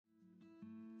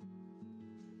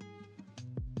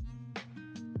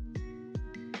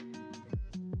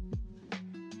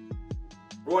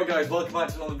Right guys, welcome back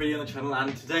to another video on the channel,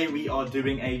 and today we are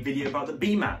doing a video about the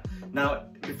BMAT. Now,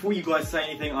 before you guys say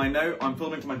anything, I know I'm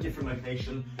filming from a different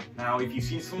location. Now, if you've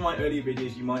seen some of my earlier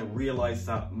videos, you might realise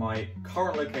that my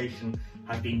current location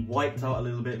has been wiped out a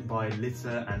little bit by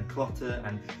litter and clutter,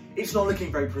 and it's not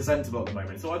looking very presentable at the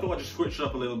moment. So I thought I'd just switch it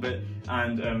up a little bit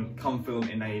and come film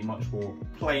in a much more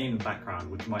plain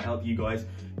background, which might help you guys.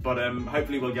 But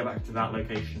hopefully we'll get back to that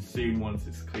location soon once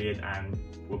it's cleared, and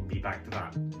we'll be back to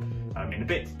that in a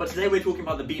bit. But today we're talking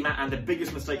about the BMAT and the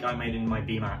biggest mistake I made in my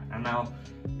BMAT. And now,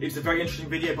 it's a very interesting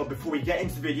video, but before we get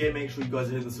into the video, make sure you guys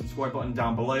hit the subscribe button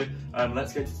down below.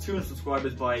 Let's get to 200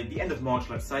 subscribers by the end of March,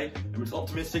 let's say. It's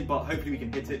optimistic, but hopefully we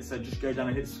can hit it, so just go down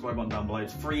and hit the subscribe button down below.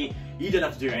 It's free, you don't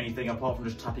have to do anything apart from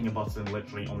just tapping a button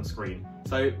literally on the screen.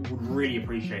 So would really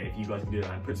appreciate it if you guys can do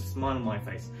that, and puts a smile on my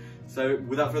face. So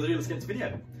without further ado, let's get into the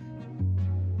video.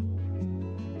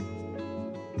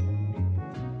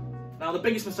 Now, the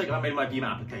biggest mistake I made in my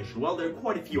BMAT application, well, there are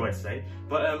quite a few I'd say,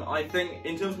 but I think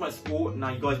in terms of my score, now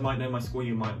you guys might know my score,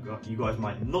 you guys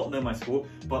might not know my score,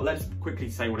 but let's quickly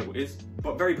say what it is.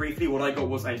 But very briefly, what I got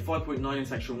was a 5.9 in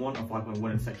section 1, a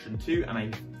 5.1 in section 2, and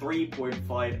a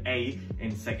 3.5A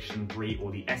in section 3,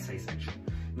 or the essay section.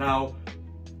 Now,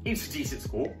 it's a decent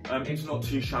score, it's not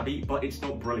too shabby, but it's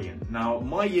not brilliant. Now,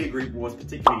 my year group was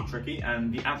particularly tricky,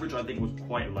 and the average I think was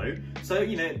quite low. So,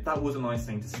 you know, that was a nice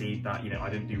thing to see that, you know, I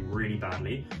didn't do really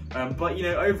badly. But, you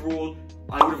know, overall,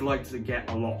 I would have liked to get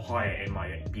a lot higher in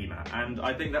my BMAT, and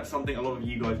I think that's something a lot of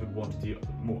you guys would want to do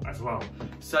more as well.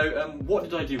 So, what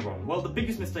did I do wrong? Well, the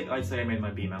biggest mistake I'd say I made in my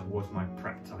BMAT was my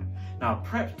prep time. Now,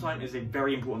 prep time is a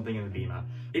very important thing in the BMAT.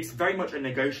 It's very much a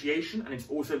negotiation, and it's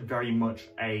also very much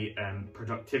a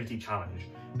productivity challenge.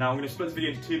 Now, I'm going to split this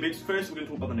video into two bits. First, we're going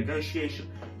to talk about the negotiation.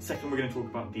 Second, we're going to talk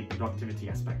about the productivity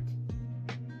aspect.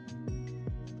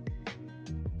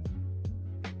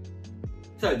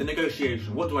 So, the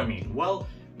negotiation, what do I mean? Well,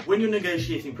 when you're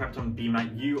negotiating prep time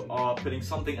BMAT, you are putting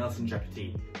something else in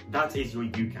jeopardy. That is your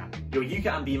UCAT. Your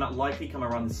UCAT and BMAT likely come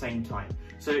around the same time.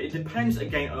 So it depends,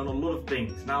 again, on a lot of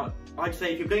things. Now, I'd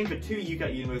say if you're going for 2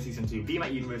 UCAT universities and 2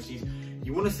 BMAT universities,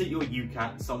 you want to sit your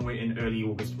UCAT somewhere in early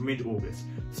August, mid-August.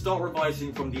 Start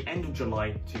revising from the end of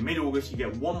July to mid-August. You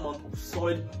get 1 month of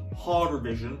solid, hard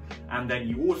revision, and then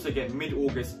you also get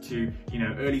mid-August to, you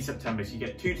know, early September. So you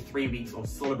get 2 to 3 weeks of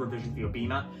solid revision for your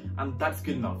BMAT, and that's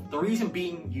good enough. The reason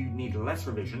being you need less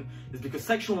revision is because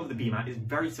section 1 of the BMAT is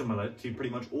very similar to pretty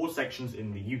much all sections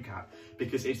in the UCAT,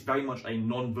 because it's very much a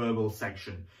non-verbal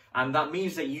section. And that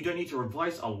means that you don't need to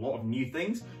revise a lot of new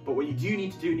things, but what you do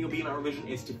need to do in your BMAT revision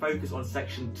is to focus on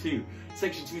section 2.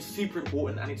 Section 2 is super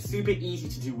important, and it's super easy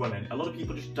to do well in. A lot of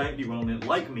people just don't do well in it,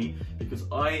 like me, because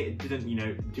I didn't, you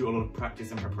know, do a lot of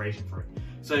practice and preparation for it.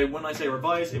 So when I say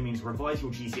revise, it means revise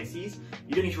your GCSEs.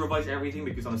 You don't need to revise everything,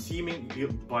 because I'm assuming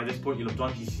by this point you'll have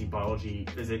done GCSE biology,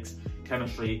 physics,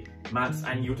 chemistry, maths,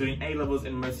 and you're doing A-levels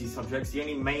in most of these subjects. The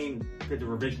only main bit of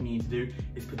revision you need to do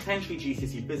is potentially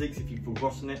GCSE physics if you've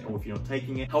forgotten it or if you're not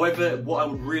taking it. However, what I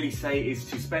would really say is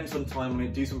to spend some time on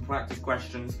it, do some practice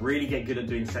questions, really get good at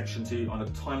doing section 2 on a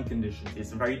time condition.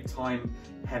 It's a very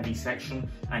time-heavy section,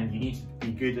 and you need to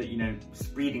be good at, you know,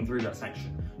 speeding through that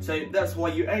section. So that's why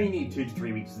you only need 2 to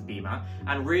 3 weeks of BMAT,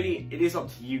 and really it is up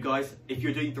to you guys. If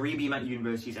you're doing 3 BMAT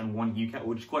universities and 1 UCAT,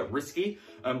 which is quite risky,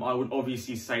 I would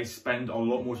obviously say spend a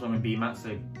lot more time in BMAT,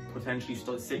 so potentially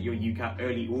sit your UCAT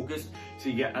early August, so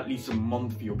you get at least a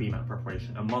month for your BMAT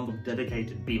preparation, a month of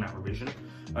dedicated BMAT revision.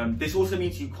 This also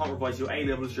means you can't revise your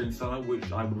A-levels during summer,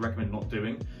 which I would recommend not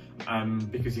doing,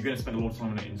 because you're going to spend a lot of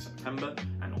time on it in September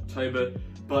and October.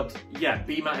 But yeah,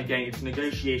 BMAT, again, it's a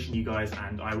negotiation, you guys,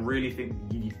 and I really think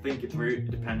you need to think it through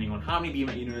depending on how many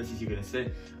BMAT universities you're going to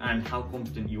sit and how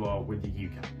confident you are with the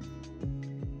UCAT.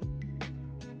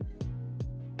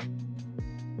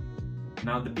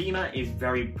 Now, the BMAT is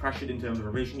very pressured in terms of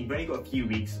revision. You've only got a few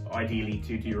weeks, ideally,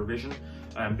 to do revision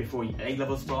before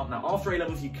A-levels start. Now, after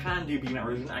A-levels, you can do BMAT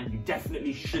revision, and you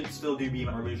definitely should still do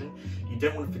BMAT revision. You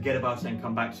don't want to forget about it and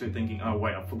come back to it thinking, oh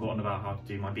wait, I've forgotten about how to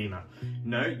do my BMAT.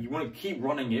 No, you want to keep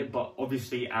running it, but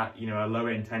obviously at, you know, a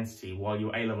lower intensity while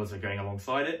your A-levels are going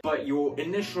alongside it. But your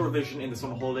initial revision in the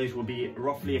summer holidays will be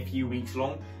roughly a few weeks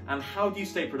long. And how do you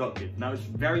stay productive? Now, it's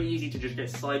very easy to just get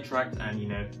sidetracked and, you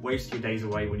know, waste your days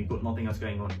away when you've got nothing else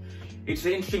going on. It's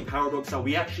an interesting paradox that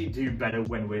we actually do better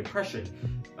when we're pressured.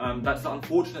 That's the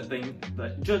unfortunate thing,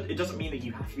 that it doesn't mean that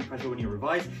you have to be pressured when you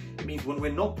revise. It means when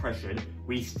we're not pressured,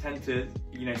 we tend to,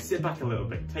 you know, sit back a little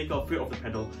bit, take our foot off the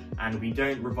pedal, and we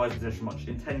don't revise with as much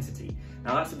intensity.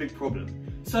 Now, that's a big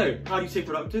problem. So, how do you stay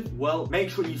productive? Well,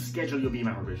 make sure you schedule your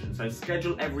BMAT revision. So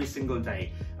schedule every single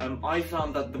day. I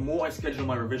found that the more I schedule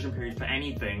my revision periods for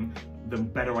anything, the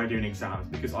better I do in exams,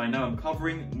 because I know I'm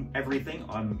covering everything,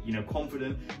 I'm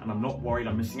confident, and I'm not worried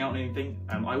I'm missing out on anything.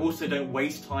 I also don't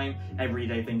waste time every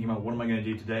day thinking about what am I going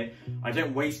to do today. I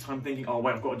don't waste time thinking, oh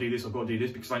wait, I've got to do this,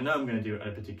 because I know I'm going to do it at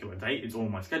a particular date. It's all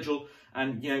on my schedule.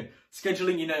 And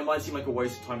scheduling, it might seem like a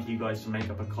waste of time to you guys to make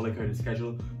up a color-coded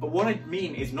schedule, but what I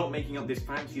mean is not making up this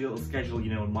fancy little schedule,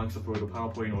 on Microsoft Word or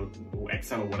PowerPoint or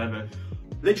Excel or whatever.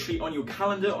 Literally on your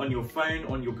calendar, on your phone,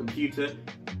 on your computer,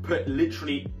 put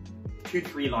literally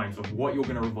 2-3 lines of what you're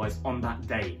going to revise on that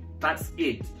day. That's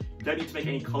it. You don't need to make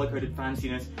any color-coded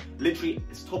fanciness. Literally,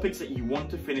 it's topics that you want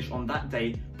to finish on that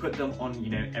day, put them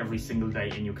on, every single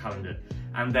day in your calendar.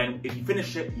 And then if you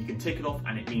finish it, you can tick it off,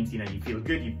 and it means, you feel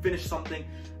good, you finished something.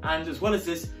 And as well as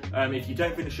this, if you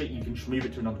don't finish it, you can just move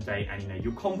it to another day, and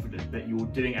you're confident that you're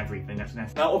doing everything that's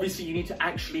necessary. Now, obviously, you need to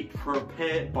actually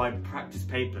prepare by practice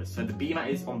papers. So the BMAT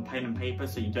is on pen and paper,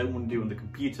 so you don't want to do it on the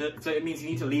computer. So it means you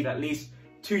need to leave at least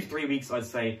 2 to 3 weeks, I'd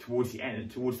say, towards the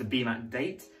end, towards the BMAT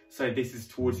date. So this is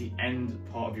towards the end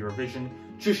part of your revision,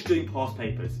 just doing past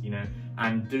papers,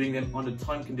 and doing them under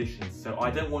time conditions. So I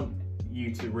don't want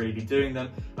you to really be doing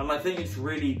them, and I think it's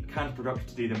really counterproductive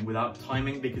to do them without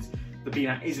timing, because the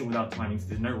BMAT isn't without timing, so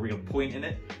there's no real point in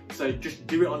it. So just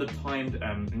do it on a timed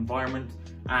environment,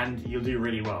 and you'll do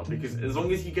really well, because as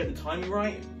long as you get the timing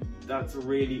right, that's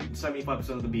really 75%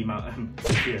 of the BMAT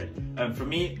secured. For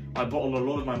me, I bottled a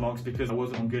lot of my marks because I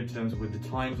wasn't on good terms with the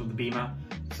times of the BMAT.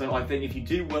 So I think if you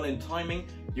do well in timing,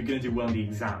 you're going to do well in the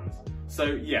exams. So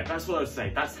yeah, that's what I would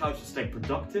say. That's how to stay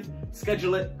productive,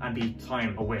 schedule it, and be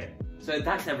time aware. So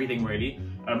that's everything really.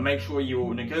 Make sure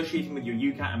you're negotiating with your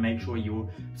UCAT, and make sure you're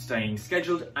staying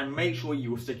scheduled, and make sure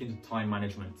you're sticking to time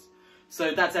management.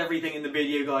 So that's everything in the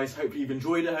video, guys. Hopefully you've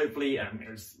enjoyed it. Hopefully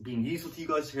it's been useful to you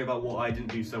guys to hear about what I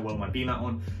didn't do so well on my BMAT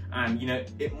on. And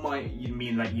it might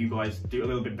mean that you guys do a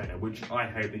little bit better, which I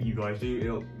hope that you guys do.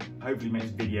 It'll hopefully make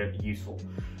this video useful.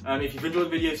 If you've enjoyed the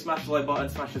video, smash the like button,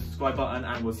 smash the subscribe button,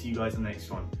 and we'll see you guys in the next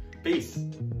one. Peace.